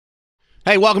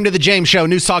Hey, welcome to the James Show.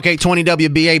 News Talk 820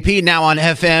 WBAP, now on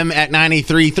FM at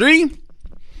 93.3.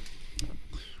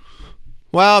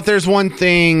 Well, if there's one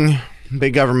thing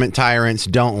big government tyrants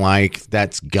don't like,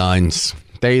 that's guns.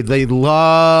 They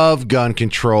love gun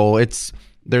control.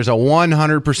 There's a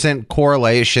 100%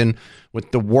 correlation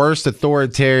with the worst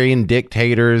authoritarian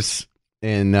dictators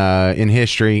in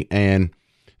history and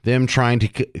them trying to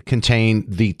contain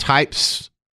the types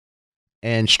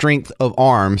and strength of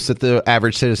arms that the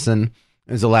average citizen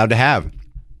is allowed to have.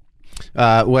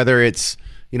 Whether it's,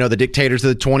 the dictators of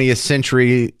the 20th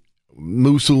century,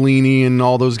 Mussolini and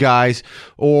all those guys,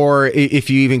 or if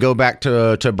you even go back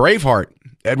to Braveheart,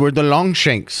 Edward the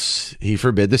Longshanks, he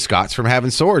forbid the Scots from having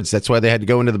swords. That's why they had to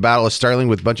go into the Battle of Stirling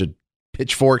with a bunch of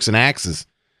pitchforks and axes.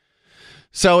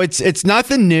 So it's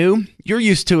nothing new. You're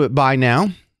used to it by now.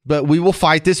 But we will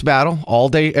fight this battle all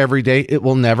day, every day. It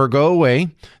will never go away.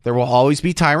 There will always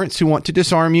be tyrants who want to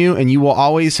disarm you, and you will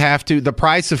always have to. The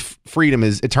price of freedom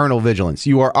is eternal vigilance.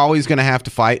 You are always going to have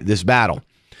to fight this battle.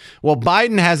 Well,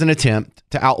 Biden has an attempt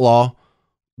to outlaw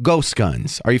ghost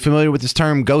guns. Are you familiar with this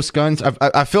term, ghost guns?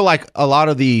 I feel like a lot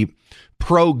of the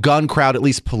pro-gun crowd, at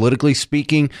least politically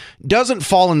speaking, doesn't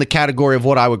fall in the category of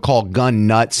what I would call gun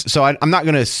nuts. So I'm not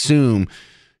going to assume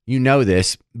you know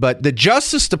this, but the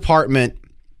Justice Department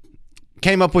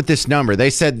came up with this number.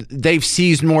 They said they've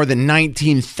seized more than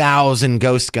 19,000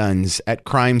 ghost guns at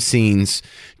crime scenes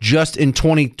just in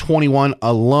 2021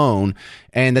 alone,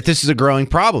 and that this is a growing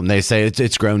problem. They say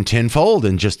it's grown tenfold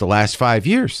in just the last 5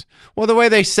 years. Well, the way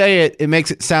they say it, it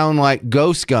makes it sound like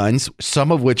ghost guns,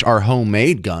 some of which are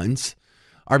homemade guns,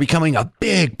 are becoming a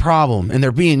big problem, and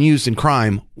they're being used in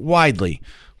crime widely.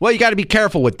 Well, you got to be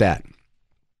careful with that,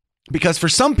 because for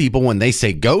some people, when they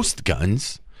say ghost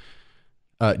guns,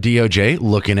 DOJ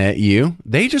looking at you,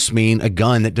 they just mean a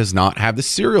gun that does not have the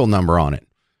serial number on it.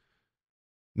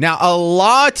 Now, a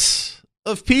lot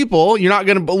of people, you're not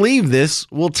going to believe this,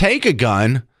 will take a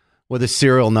gun with a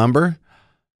serial number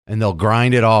and they'll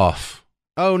grind it off.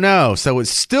 Oh no, so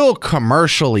it's still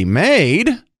commercially made,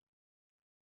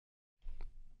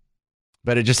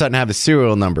 but it just doesn't have the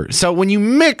serial number. So when you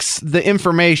mix the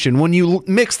information, when you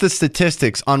mix the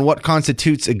statistics on what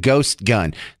constitutes a ghost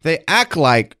gun, they act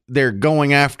like they're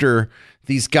going after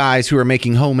these guys who are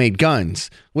making homemade guns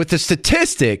with the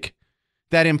statistic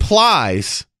that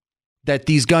implies that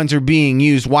these guns are being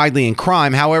used widely in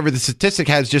crime. However, the statistic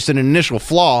has just an initial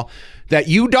flaw that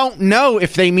you don't know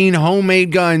if they mean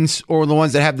homemade guns or the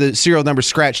ones that have the serial number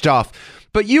scratched off.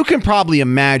 But you can probably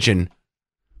imagine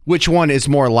which one is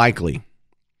more likely.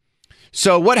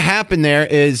 So what happened there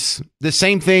is the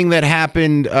same thing that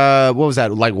happened, what was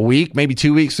that, like a week, maybe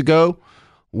 2 weeks ago,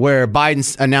 where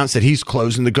Biden announced that he's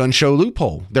closing the gun show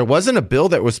loophole. There wasn't a bill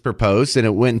that was proposed, and it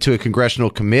went into a congressional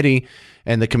committee,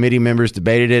 and the committee members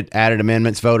debated it, added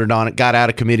amendments, voted on it, got out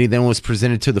of committee, then was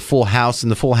presented to the full House, and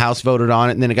the full House voted on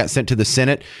it, and then it got sent to the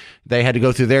Senate. They had to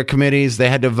go through their committees, they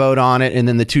had to vote on it, and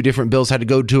then the two different bills had to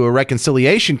go to a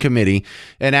reconciliation committee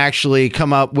and actually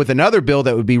come up with another bill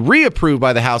that would be reapproved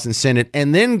by the House and Senate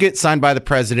and then get signed by the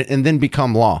president and then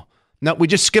become law. No, we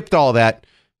just skipped all that.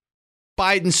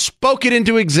 Biden spoke it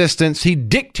into existence. He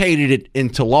dictated it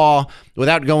into law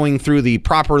without going through the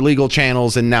proper legal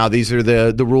channels, and now these are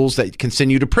the rules that can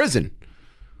send you to prison.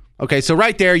 Okay, so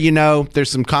right there,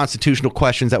 there's some constitutional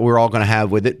questions that we're all going to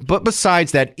have with it. But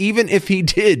besides that, even if he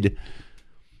did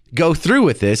go through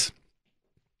with this,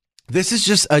 this is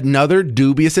just another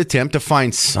dubious attempt to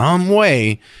find some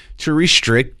way to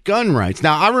restrict gun rights.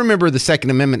 Now, I remember the Second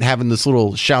Amendment having this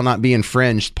little shall not be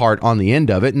infringed part on the end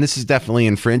of it, and this is definitely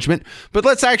infringement. But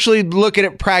let's actually look at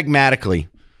it pragmatically.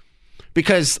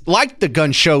 Because like the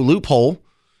gun show loophole,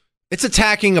 it's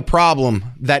attacking a problem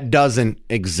that doesn't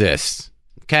exist.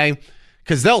 Okay,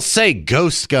 because they'll say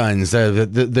ghost guns,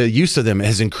 the use of them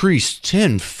has increased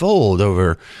tenfold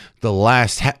over the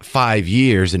last 5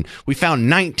 years. And we found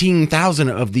 19,000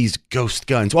 of these ghost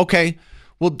guns. Okay,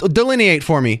 well, delineate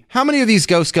for me. How many of these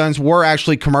ghost guns were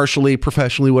actually commercially,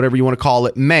 professionally, whatever you want to call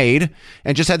it, made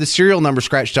and just had the serial number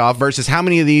scratched off versus how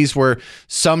many of these were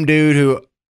some dude who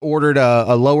ordered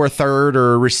a lower third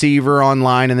or a receiver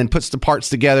online and then puts the parts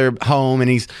together home, and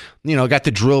he's, got the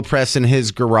drill press in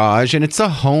his garage, and it's a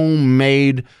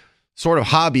homemade sort of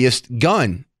hobbyist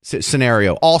gun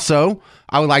scenario. Also,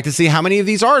 I would like to see how many of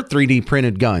these are 3D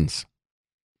printed guns.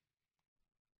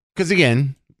 Because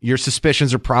again, your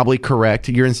suspicions are probably correct.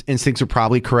 Your instincts are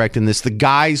probably correct in this. The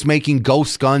guys making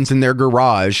ghost guns in their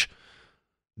garage,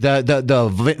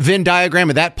 the Venn diagram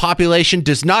of that population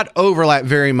does not overlap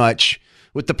very much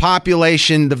with the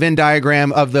population, the Venn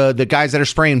diagram of the guys that are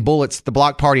spraying bullets at the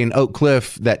block party in Oak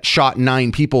Cliff that shot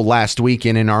 9 people last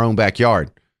weekend in our own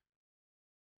backyard.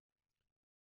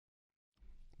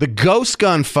 The ghost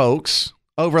gun folks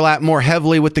overlap more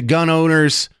heavily with the gun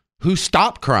owners who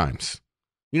stop crimes.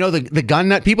 You know, the gun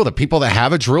nut people, the people that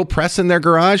have a drill press in their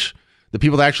garage, the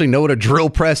people that actually know what a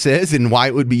drill press is and why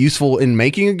it would be useful in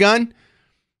making a gun.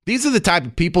 These are the type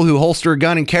of people who holster a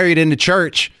gun and carry it into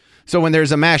church. So when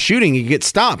there's a mass shooting, you get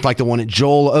stopped, like the one at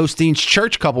Joel Osteen's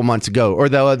church a couple months ago, or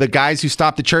the guys who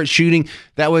stopped the church shooting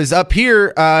that was up here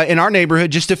in our neighborhood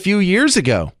just a few years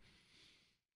ago.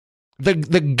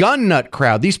 The gun nut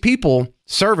crowd, these people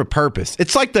serve a purpose.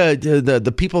 It's like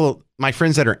the people, my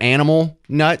friends that are animal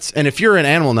nuts. And if you're an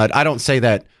animal nut, I don't say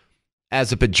that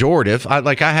as a pejorative.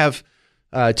 I have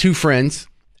two friends,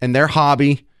 and their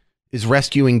hobby is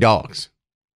rescuing dogs.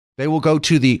 They will go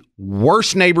to the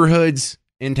worst neighborhoods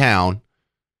in town,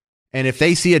 and if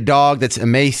they see a dog that's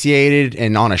emaciated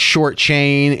and on a short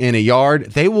chain in a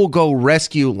yard, they will go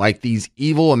rescue like these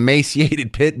evil,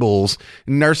 emaciated pit bulls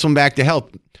and nurse them back to health.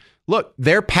 Look,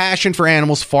 their passion for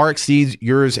animals far exceeds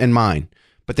yours and mine,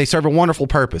 but they serve a wonderful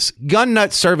purpose. Gun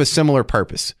nuts serve a similar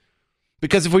purpose,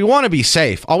 because if we want to be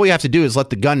safe, all we have to do is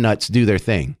let the gun nuts do their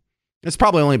thing. It's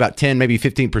probably only about 10, maybe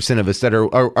 15% of us that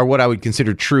are what I would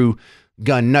consider true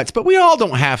gun nuts, but we all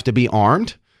don't have to be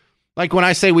armed. Like when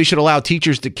I say we should allow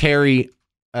teachers to carry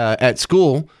at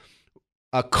school,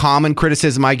 a common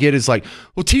criticism I get is like,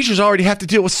 well, teachers already have to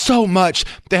deal with so much.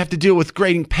 They have to deal with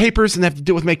grading papers, and they have to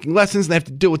deal with making lessons, and they have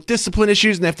to deal with discipline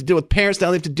issues, and they have to deal with parents.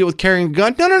 Now they have to deal with carrying a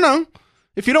gun. No.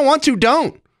 If you don't want to,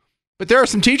 don't. But there are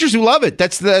some teachers who love it.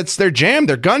 That's their jam.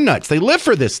 They're gun nuts. They live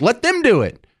for this. Let them do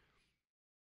it.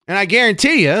 And I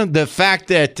guarantee you, the fact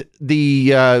that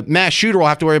the mass shooter will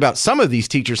have to worry about some of these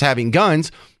teachers having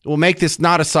guns will make this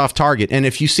not a soft target. And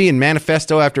if you see in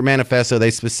manifesto after manifesto, they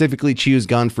specifically choose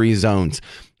gun-free zones,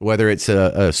 whether it's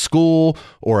a school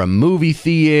or a movie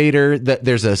theater, that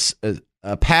there's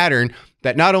a pattern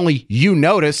that not only you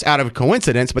notice out of a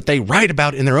coincidence, but they write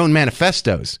about in their own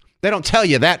manifestos. They don't tell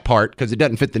you that part because it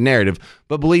doesn't fit the narrative,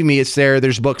 but believe me, it's there.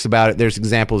 There's books about it. There's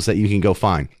examples that you can go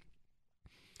find.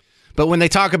 But when they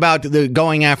talk about the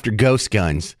going after ghost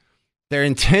guns, they're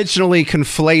intentionally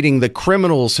conflating the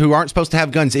criminals who aren't supposed to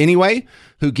have guns anyway,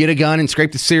 who get a gun and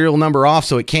scrape the serial number off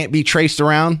so it can't be traced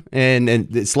around, and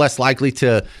it's less likely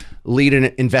to lead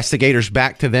investigators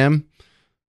back to them,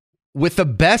 with the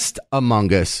best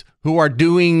among us who are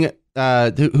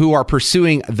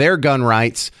pursuing their gun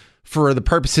rights for the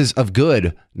purposes of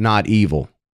good, not evil.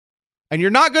 And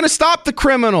you're not going to stop the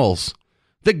criminals.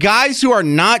 The guys who are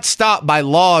not stopped by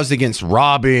laws against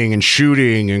robbing and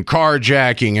shooting and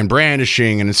carjacking and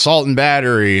brandishing and assault and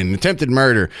battery and attempted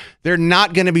murder, they're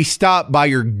not going to be stopped by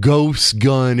your ghost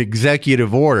gun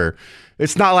executive order.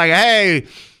 It's not like, hey,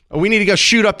 we need to go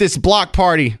shoot up this block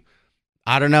party.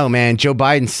 I don't know, man. Joe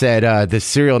Biden said the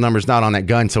serial number's not on that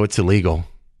gun, so it's illegal.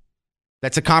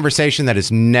 That's a conversation that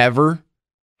has never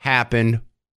happened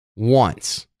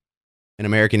once in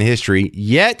American history,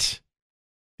 yet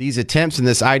these attempts and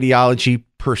this ideology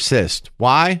persist.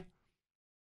 Why?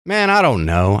 Man, I don't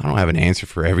know. I don't have an answer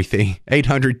for everything.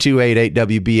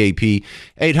 800-288-WBAP,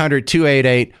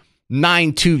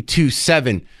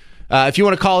 800-288-9227. If you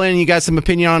want to call in and you got some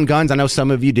opinion on guns, I know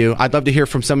some of you do. I'd love to hear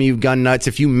from some of you gun nuts.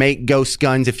 If you make ghost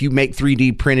guns, if you make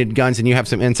 3D printed guns and you have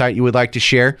some insight you would like to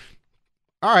share,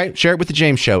 all right, share it with the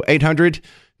James Show.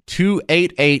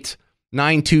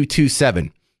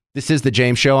 800-288-9227. This is the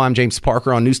James Show. I'm James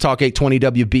Parker on News Talk 820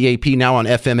 WBAP, now on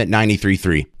FM at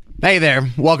 93.3. Hey there.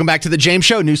 Welcome back to the James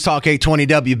Show. News Talk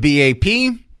 820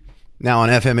 WBAP, now on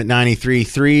FM at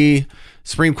 93.3.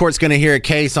 Supreme Court's going to hear a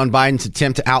case on Biden's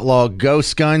attempt to outlaw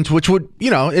ghost guns, which would,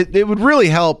 it would really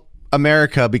help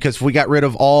America, because if we got rid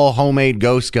of all homemade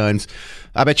ghost guns,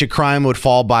 I bet you crime would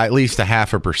fall by at least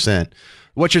 0.5%.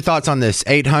 What's your thoughts on this?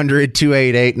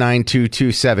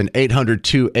 800-288-9227,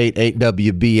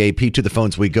 800-288-WBAP. To the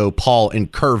phones we go. Paul in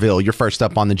Kerrville, you're first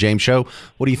up on the James Show.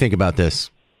 What do you think about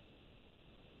this?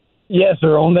 Yes,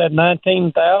 sir, on that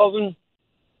 19,000.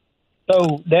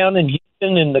 So down in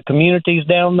Houston, in the communities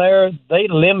down there, they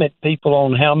limit people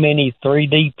on how many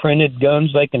 3D printed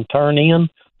guns they can turn in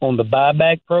on the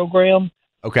buyback program.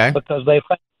 Okay. Because they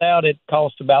found out it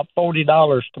costs about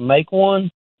 $40 to make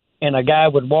one. And a guy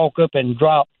would walk up and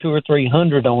drop $200 or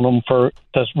 $300 on them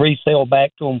to resell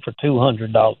back to them for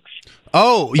 $200.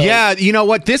 Oh, so, yeah. You know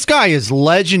what? This guy is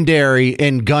legendary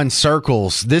in gun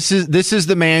circles. This is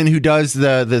the man who does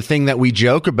the thing that we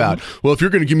joke about. Well, if you're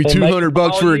going to give me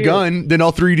 $200 for a gun, then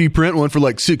I'll 3D print one for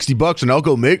like $60 and I'll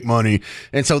go make money.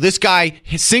 And so this guy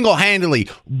single-handedly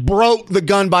broke the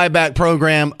gun buyback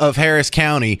program of Harris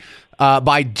County.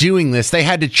 by doing this. They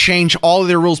had to change all of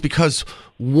their rules because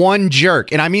one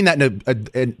jerk, and I mean that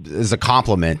as a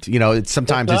compliment. You know, it's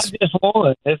sometimes it's not just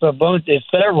one; it's a bunch. It's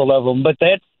several of them, but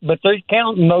they're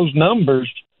counting those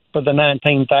numbers for the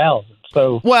 19,000.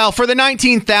 So, well, for the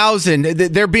 19,000,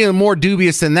 they're being more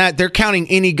dubious than that. They're counting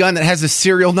any gun that has a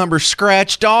serial number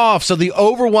scratched off. So the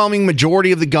overwhelming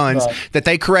majority of the guns that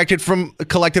they collected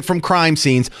from crime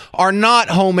scenes are not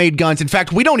homemade guns. In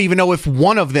fact, we don't even know if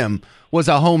one of them was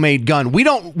a homemade gun.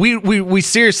 We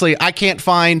seriously, I can't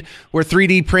find where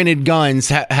 3D printed guns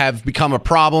have become a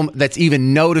problem that's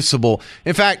even noticeable.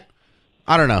 In fact,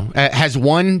 I don't know. Has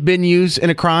one been used in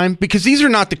a crime? Because these are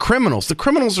not the criminals. The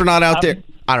criminals are not out there.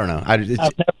 I don't know.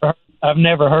 I've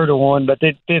never heard of one, but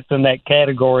it fits in that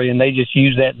category, and they just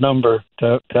use that number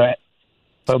to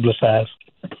publicize.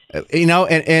 You know,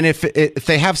 and if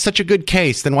they have such a good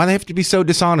case, then why do they have to be so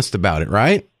dishonest about it,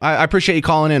 right? I appreciate you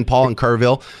calling in, Paul in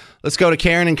Kerrville. Let's go to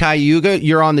Karen in Cayuga.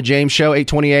 You're on the James Show,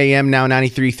 820 AM, now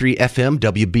 93.3 FM,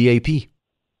 WBAP.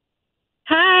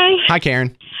 Hi. Hi,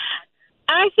 Karen.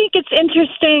 I think it's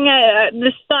interesting.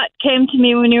 This thought came to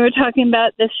me when you were talking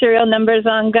about the serial numbers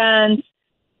on guns.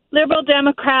 Liberal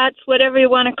Democrats, whatever you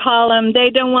want to call them, they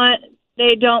want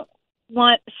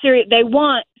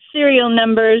serial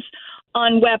numbers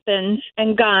on weapons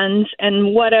and guns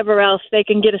and whatever else they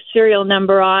can get a serial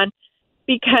number on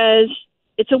because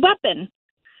it's a weapon.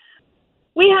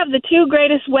 We have the two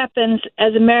greatest weapons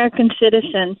as American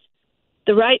citizens,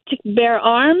 the right to bear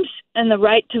arms and the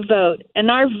right to vote. And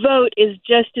our vote is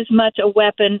just as much a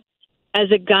weapon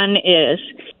as a gun is.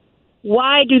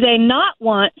 Why do they not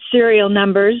want serial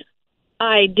numbers,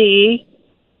 ID,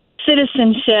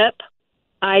 citizenship,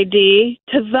 ID,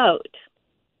 to vote?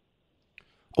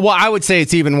 Well, I would say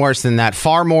it's even worse than that.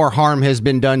 Far more harm has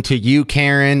been done to you,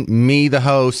 Karen, me, the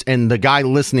host, and the guy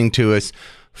listening to us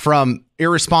from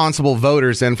irresponsible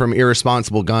voters than from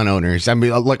irresponsible gun owners. I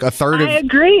mean, like a third of... I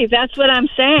agree. That's what I'm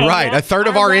saying. Right. A third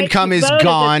of our income is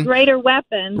gone. Is a greater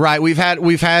weapon. Right. We've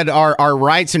had our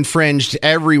rights infringed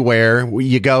everywhere.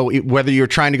 You go, whether you're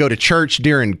trying to go to church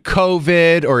during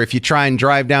COVID or if you try and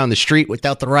drive down the street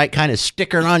without the right kind of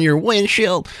sticker on your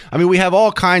windshield. I mean, we have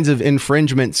all kinds of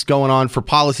infringements going on for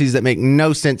policies that make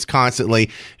no sense constantly.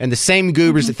 And the same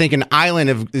goobers that think an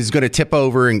island is going to tip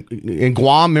over in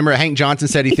Guam. Remember Hank Johnson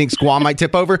said he thinks Guam might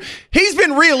tip over. He's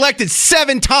been reelected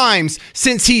 7 times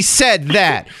since he said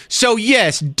that. So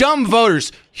yes, dumb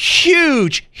voters,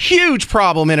 huge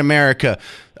problem in America.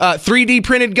 3D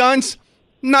printed guns,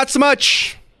 not so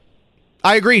much.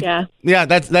 I agree. Yeah,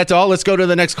 that's all. Let's go to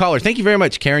the next caller. Thank you very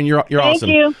much, Karen. You're awesome.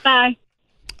 Thank you. Bye.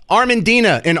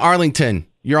 Armandina in Arlington.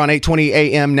 You're on 820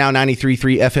 AM, now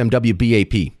 93.3 FM,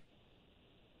 WBAP.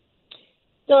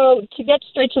 So to get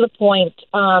straight to the point,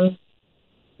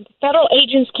 federal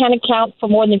agents can account for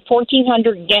more than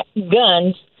 1,400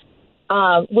 guns,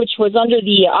 which was under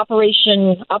the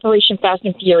Operation Fast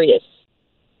and Furious.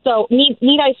 So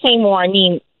need I say more? I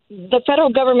mean, the federal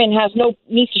government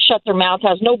needs to shut their mouth,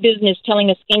 has no business telling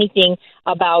us anything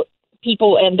about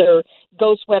people and their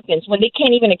ghost weapons when they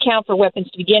can't even account for weapons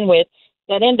to begin with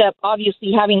that end up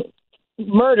obviously having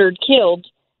killed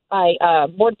by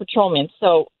border patrolmen.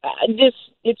 So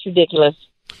it's ridiculous.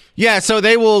 Yeah, so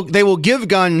they will give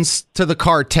guns to the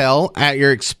cartel at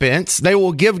your expense. They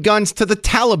will give guns to the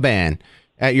Taliban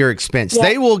at your expense. Yeah.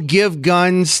 They will give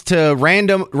guns to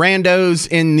randos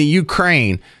in the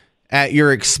Ukraine at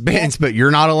your expense, but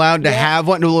you're not allowed to have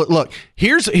one. Look,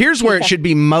 here's where it should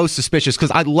be most suspicious,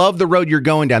 because I love the road you're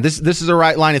going down. This is the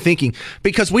right line of thinking,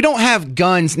 because we don't have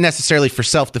guns necessarily for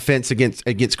self-defense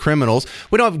against criminals.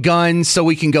 We don't have guns so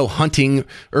we can go hunting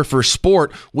or for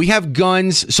sport. We have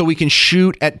guns so we can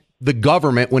shoot at the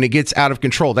government when it gets out of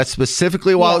control. That's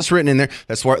specifically why it's written in there.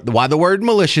 That's why the word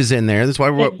militia is in there. That's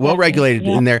why we're well regulated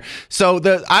in there. So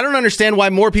I don't understand why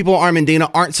more people,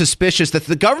 Armandina, aren't suspicious that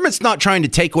the government's not trying to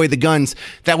take away the guns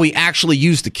that we actually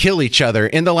use to kill each other.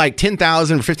 In the like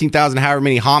 10,000 or 15,000, however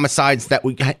many homicides that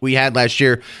we had last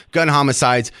year, gun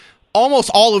homicides, almost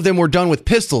all of them were done with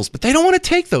pistols, but they don't want to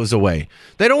take those away.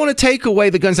 They don't want to take away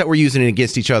the guns that we're using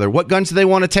against each other. What guns do they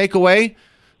want to take away?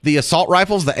 The assault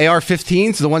rifles, the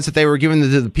AR-15s, the ones that they were giving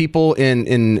to the people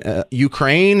in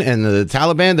Ukraine and the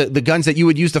Taliban, the guns that you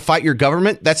would use to fight your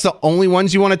government, that's the only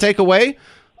ones you want to take away?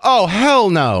 Oh, hell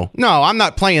no. No, I'm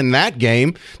not playing that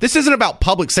game. This isn't about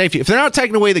public safety. If they're not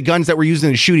taking away the guns that we're using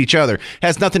to shoot each other, it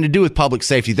has nothing to do with public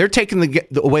safety. They're taking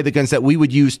away the guns that we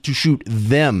would use to shoot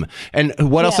them. And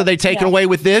what else are they taking away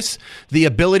with this? The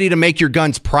ability to make your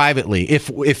guns privately. If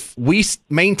we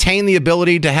maintain the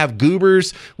ability to have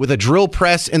goobers with a drill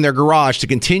press in their garage to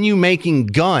continue making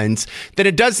guns, then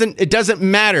it doesn't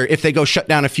matter if they go shut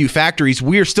down a few factories.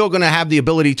 We're still going to have the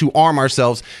ability to arm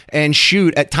ourselves and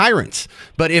shoot at tyrants.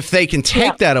 But if they can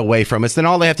take that away from us, then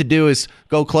all they have to do is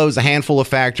go close a handful of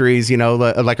factories,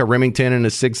 like a Remington and a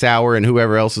Sig Sauer and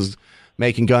whoever else is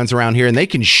making guns around here, and they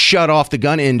can shut off the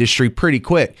gun industry pretty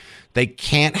quick. They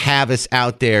can't have us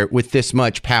out there with this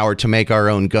much power to make our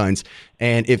own guns.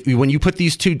 And when you put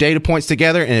these two data points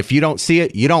together, and if you don't see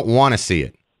it, you don't want to see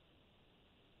it.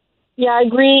 Yeah, I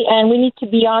agree, and we need to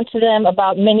be on to them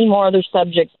about many more other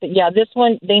subjects. But yeah, this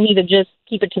one, they need to just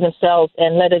keep it to themselves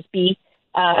and let us be,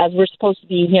 as we're supposed to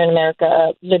be here in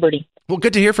America, liberty. Well,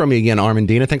 good to hear from you again,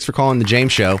 Armandina. Thanks for calling the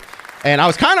James Show. And I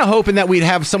was kind of hoping that we'd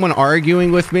have someone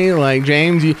arguing with me, like,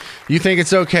 James, you think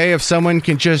it's okay if someone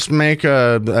can just make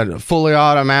a fully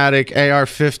automatic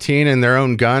AR-15 in their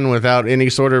own gun without any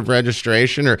sort of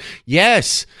registration? Or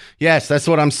yes, that's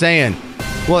what I'm saying.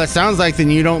 Well, it sounds like then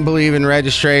you don't believe in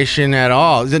registration at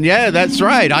all. Then yeah, that's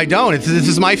right. I don't. This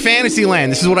is my fantasy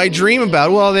land. This is what I dream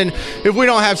about. Well, then if we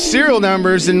don't have serial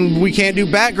numbers and we can't do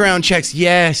background checks,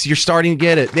 yes, you're starting to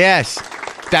get it. Yes,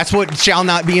 that's what shall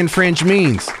not be infringed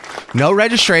means. No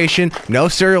registration, no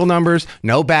serial numbers,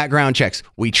 no background checks.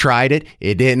 We tried it.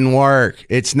 It didn't work.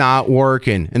 It's not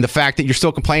working. And the fact that you're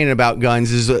still complaining about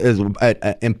guns is an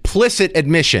implicit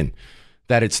admission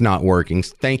that it's not working.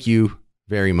 Thank you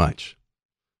very much.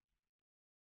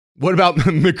 What about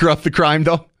McGruff the crime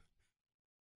doll?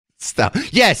 Stop.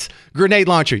 Yes, grenade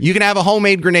launcher. You can have a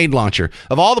homemade grenade launcher.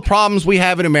 Of all the problems we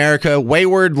have in America,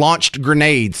 wayward launched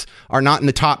grenades are not in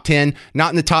the top 10,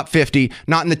 not in the top 50,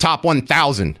 not in the top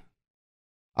 1,000.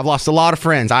 I've lost a lot of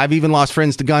friends. I've even lost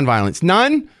friends to gun violence.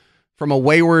 None from a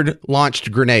wayward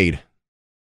launched grenade.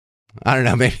 I don't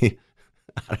know,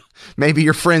 maybe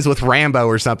you're friends with Rambo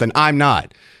or something. I'm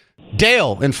not.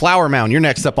 Dale in Flower Mound, you're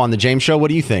next up on the James Show. What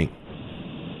do you think?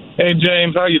 Hey,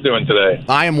 James, how are you doing today?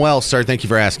 I am well, sir. Thank you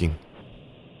for asking.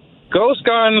 Ghost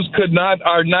guns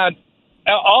are not,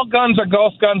 all guns are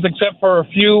ghost guns except for a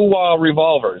few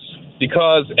revolvers,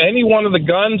 because any one of the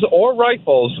guns or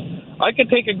rifles, I could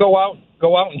go out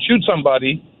and shoot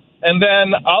somebody, and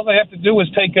then all they have to do is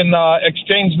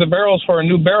exchange the barrels for a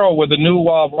new barrel with a new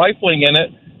rifling in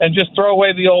it, and just throw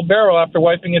away the old barrel after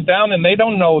wiping it down, and they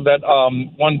don't know that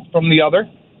one from the other.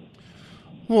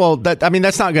 Well,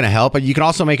 that's not going to help. You can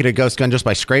also make it a ghost gun just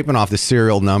by scraping off the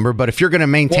serial number. But if you're going to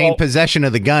maintain possession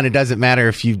of the gun, it doesn't matter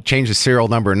if you change the serial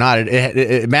number or not.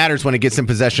 It matters when it gets in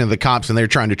possession of the cops and they're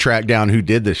trying to track down who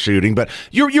did the shooting. But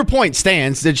your point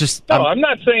stands. I'm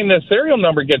not saying the serial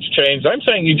number gets changed. I'm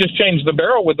saying you just change the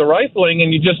barrel with the rifling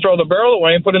and you just throw the barrel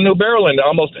away and put a new barrel in.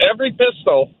 Almost every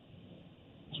pistol,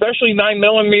 especially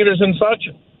 9mm and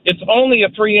such, it's only a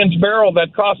 3-inch barrel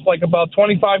that costs like about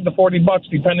 $25 to $40,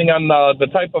 depending on the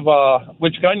type of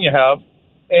which gun you have,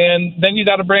 and then you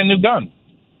got a brand new gun.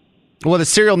 Well, the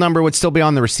serial number would still be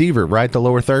on the receiver, right? The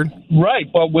lower third. Right,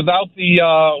 but without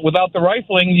the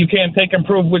rifling, you can't take and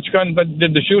prove which gun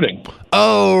did the shooting.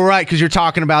 Oh, right, because you're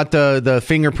talking about the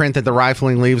fingerprint that the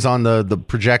rifling leaves on the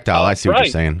projectile. I see what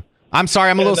you're saying. I'm sorry,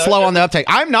 I'm a little slow on the uptake.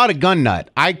 I'm not a gun nut.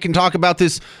 I can talk about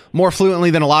this more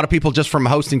fluently than a lot of people just from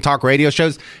hosting talk radio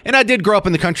shows. And I did grow up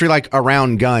in the country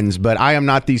around guns, but I am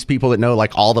not these people that know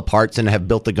all the parts and have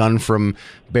built the gun from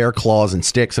bear claws and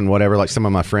sticks and whatever like some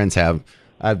of my friends have.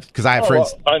 Because I have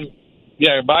friends. But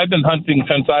I've been hunting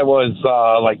since I was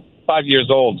 5 years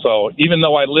old. So even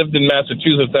though I lived in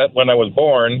Massachusetts when I was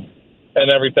born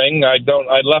and everything, I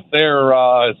left there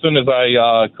as soon as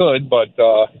I could, but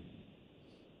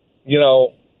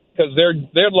because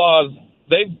their laws,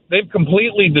 they've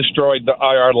completely destroyed the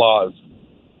IR laws.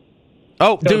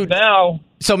 Oh, dude!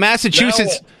 So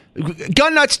Massachusetts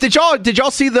gun nuts. Did y'all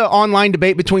see the online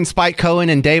debate between Spike Cohen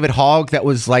and David Hogg that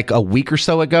was like a week or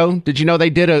so ago? Did you know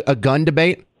they did a gun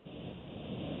debate?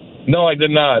 No, I did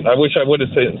not. I wish I would have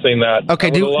seen that. Okay, I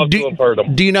would have loved to have heard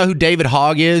him. Do you know who David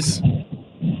Hogg is?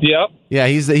 Yep. Yeah,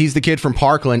 he's the kid from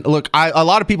Parkland. Look, a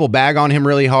lot of people bag on him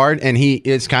really hard, and he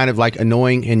is kind of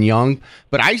annoying and young.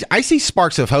 But I see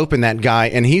sparks of hope in that guy,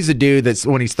 and he's a dude that's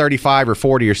when he's 35 or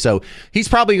 40 or so, he's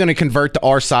probably going to convert to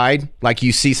our side, like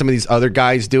you see some of these other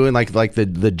guys doing, like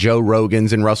the Joe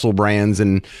Rogans and Russell Brands,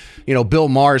 and Bill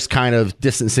Maher's kind of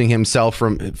distancing himself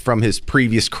from his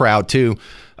previous crowd too.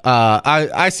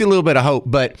 I see a little bit of hope.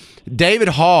 But David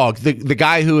Hogg, the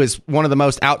guy who is one of the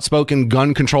most outspoken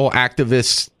gun control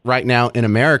activists right now in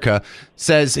America,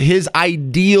 says his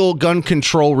ideal gun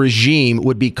control regime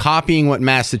would be copying what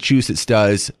Massachusetts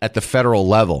does at the federal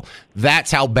level.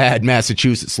 That's how bad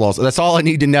Massachusetts laws. That's all I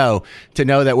need to know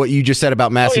that what you just said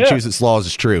about Massachusetts laws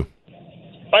is true.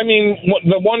 I mean,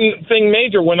 the one thing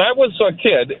major, when I was a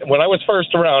kid, when I was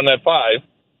first around at 5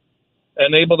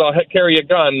 and able to carry a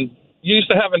gun, you used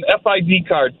to have an FID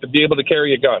card to be able to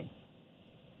carry a gun.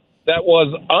 That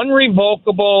was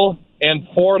unrevocable and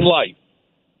for life.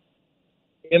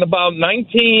 In about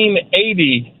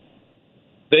 1980,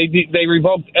 they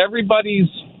revoked everybody's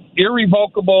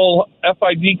irrevocable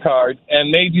FID card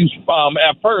and made you,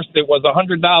 at first, it was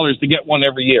 $100 to get one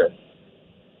every year.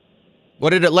 What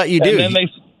did it let you do? And then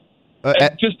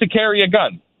just to carry a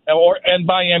gun and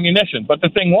buy ammunition. But the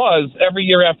thing was, every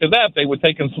year after that, they would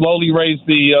take and slowly raise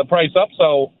the price up.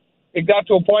 So it got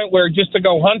to a point where just to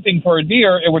go hunting for a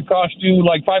deer, it would cost you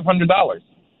like $500.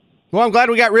 Well, I'm glad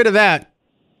we got rid of that.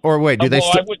 Or wait, do they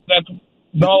still?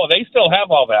 No, they still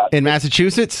have all that. In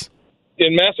Massachusetts?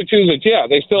 In Massachusetts, yeah.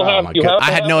 They still have.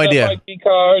 I had no idea.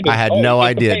 I had no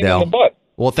idea, Del.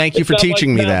 Well, thank you for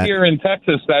teaching me that. Here in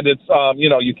Texas, that it's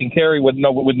you can carry with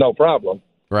no problem.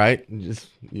 Right.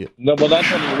 No, well, that's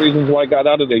one of the reasons why I got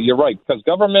out of there. You're right, because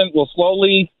government will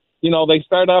slowly, they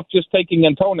start off just taking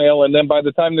a toenail, and then by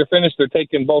the time they're finished, they're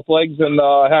taking both legs and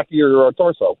half of your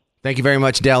torso. Thank you very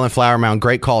much, Dale in Flower Mound.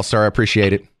 Great call, sir. I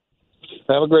appreciate it.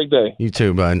 Have a great day. You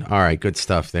too, bud. All right, good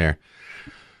stuff there.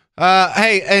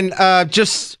 Hey, and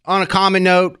just on a common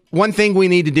note, one thing we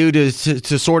need to do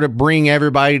to sort of bring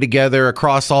everybody together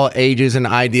across all ages and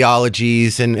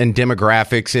ideologies and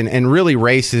demographics and really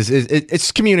races is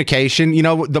it's communication.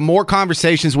 The more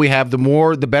conversations we have,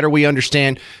 the better we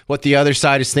understand what the other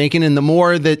side is thinking, and the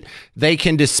more that they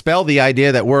can dispel the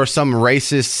idea that we're some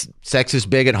racist, sexist,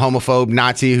 bigot, homophobe,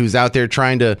 Nazi who's out there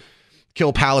trying to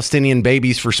kill Palestinian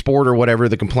babies for sport or whatever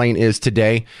the complaint is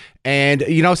today. And,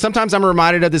 sometimes I'm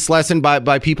reminded of this lesson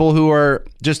by people who are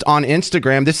just on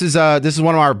Instagram. This is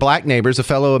one of our black neighbors, a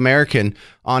fellow American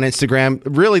on Instagram.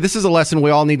 Really, this is a lesson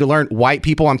we all need to learn. White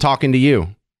people, I'm talking to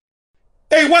you.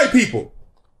 Hey, white people,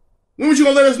 when was you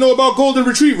going to let us know about golden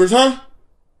retrievers, huh?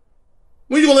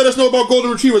 When you going to let us know about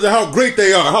golden retrievers and how great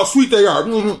they are, how sweet they are?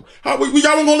 Y'all going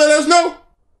to let us know?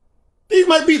 These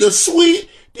might be the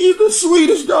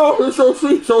sweetest dogs. So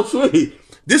sweet, so sweet.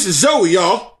 This is Zoe,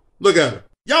 y'all. Look at her.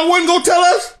 Y'all wasn't gonna tell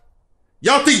us?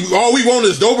 Y'all think all we want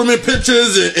is Doberman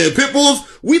pinchers and pit bulls?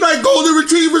 We like golden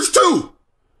retrievers too.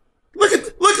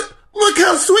 Look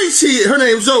how sweet she is. Her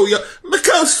name's Zoe. Look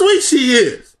how sweet she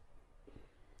is.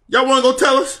 Y'all wanna go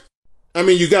tell us? I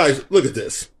mean, you guys, look at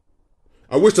this.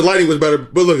 I wish the lighting was better,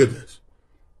 but look at this.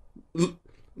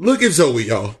 Look at Zoe,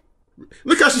 y'all.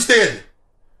 Look how she's standing.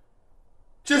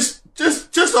 Just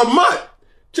a mutt.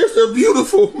 Just a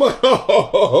beautiful mutt.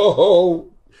 Oh.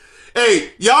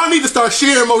 Hey, y'all need to start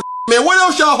sharing more, man. What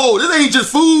else y'all hold? This ain't just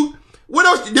food. What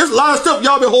else? There's a lot of stuff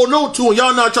y'all been holding on to and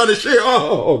y'all not trying to share.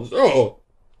 Oh,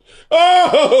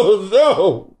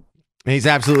 no. He's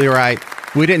absolutely right.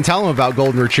 We didn't tell him about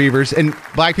golden retrievers, and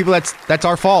black people, that's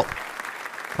our fault.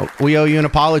 We owe you an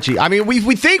apology. I mean, we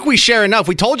think we share enough.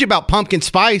 We told you about pumpkin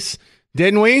spice,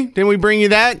 didn't we? Didn't we bring you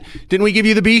that? Didn't we give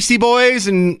you the Beastie Boys?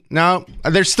 And no,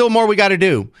 there's still more we got to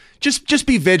do. Just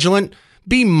be vigilant,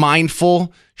 be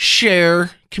mindful,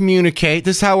 share, communicate.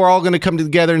 This is how we're all going to come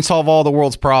together and solve all the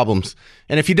world's problems.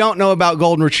 And if you don't know about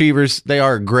golden retrievers, they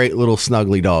are a great little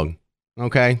snuggly dog.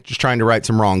 Okay? Just trying to right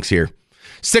some wrongs here.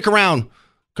 Stick around.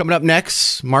 Coming up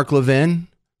next, Mark Levin,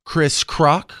 Chris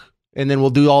Kroc, and then we'll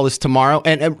do all this tomorrow.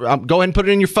 And go ahead and put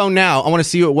it in your phone now. I want to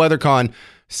see you at WeatherCon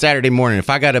Saturday morning. If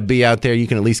I got to be out there, you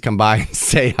can at least come by and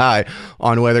say hi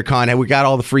on WeatherCon. And we got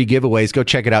all the free giveaways. Go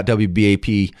check it out,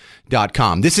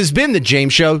 WBAP.com. This has been The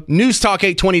James Show. News Talk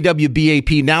 820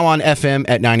 WBAP, now on FM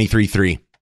at 93.3.